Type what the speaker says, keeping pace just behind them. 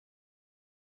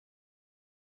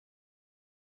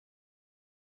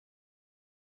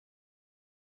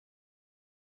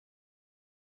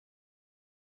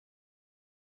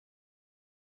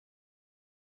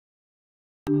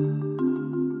Grab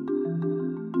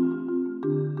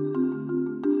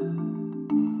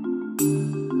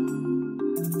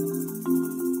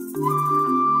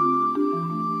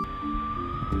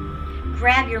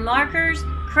your markers,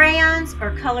 crayons,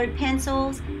 or colored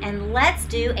pencils, and let's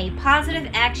do a positive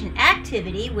action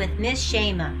activity with Miss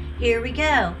Shema. Here we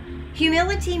go.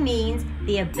 Humility means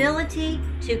the ability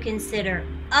to consider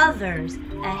others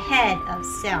ahead of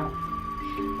self.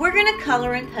 We're going to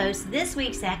color and post this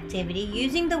week's activity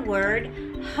using the word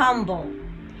humble,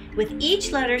 with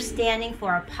each letter standing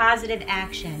for a positive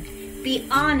action. Be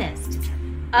honest,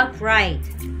 upright,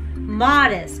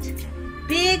 modest,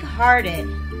 big-hearted,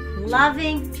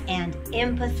 loving, and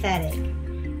empathetic.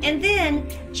 And then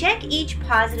check each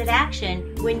positive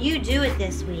action when you do it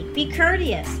this week. Be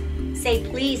courteous. Say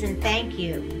please and thank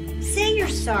you. Say you're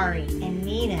sorry and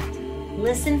mean it.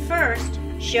 Listen first.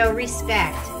 Show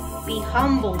respect. Be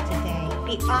humble today.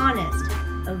 Be honest,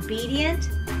 obedient,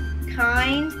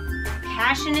 kind,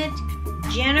 passionate,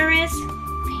 generous,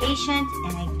 patient,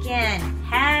 and again,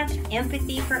 have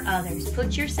empathy for others.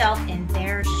 Put yourself in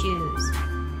their shoes.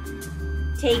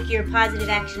 Take your positive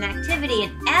action activity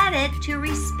and add it to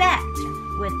respect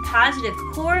with positive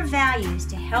core values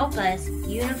to help us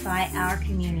unify our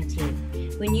community.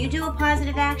 When you do a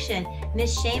positive action,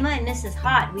 Miss Shema and Mrs.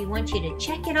 Hott, we want you to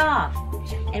check it off.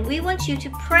 And we want you to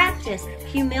practice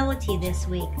humility this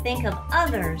week. Think of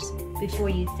others before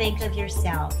you think of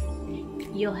yourself.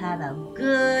 You'll have a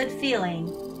good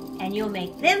feeling and you'll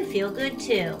make them feel good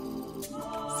too.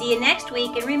 See you next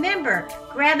week, and remember,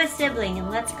 grab a sibling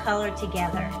and let's color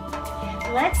together.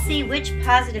 Let's see which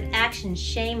positive action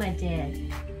Shema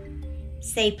did.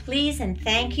 Say please and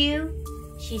thank you.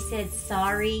 She said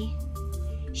sorry.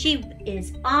 She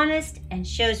is honest and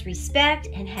shows respect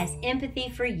and has empathy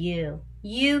for you.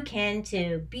 You can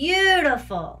too.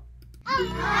 Beautiful.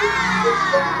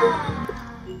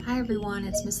 Hi everyone,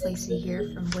 it's Miss Lacey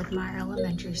here from Woodmire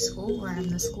Elementary School, where I'm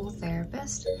the school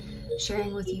therapist,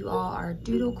 sharing with you all our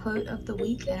Doodle quote of the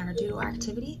week and our Doodle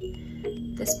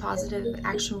activity. This positive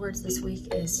action words this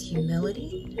week is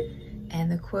humility,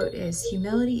 and the quote is,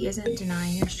 humility isn't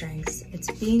denying your strengths,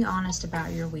 it's being honest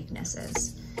about your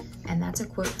weaknesses. And that's a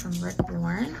quote from Rick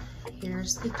Warren.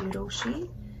 Here's the Doodle sheet.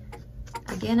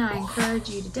 Again, I encourage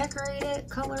you to decorate it,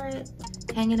 color it,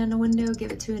 hang it in a window,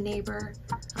 give it to a neighbor,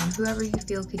 whoever you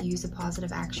feel could use a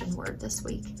positive action word this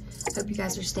week. Hope you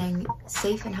guys are staying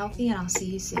safe and healthy, and I'll see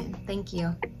you soon. Thank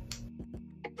you.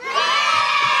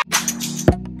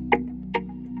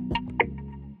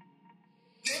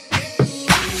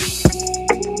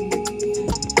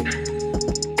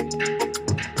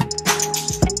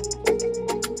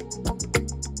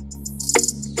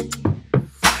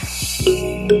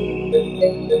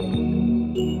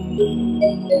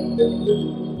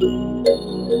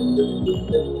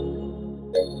 Thank you.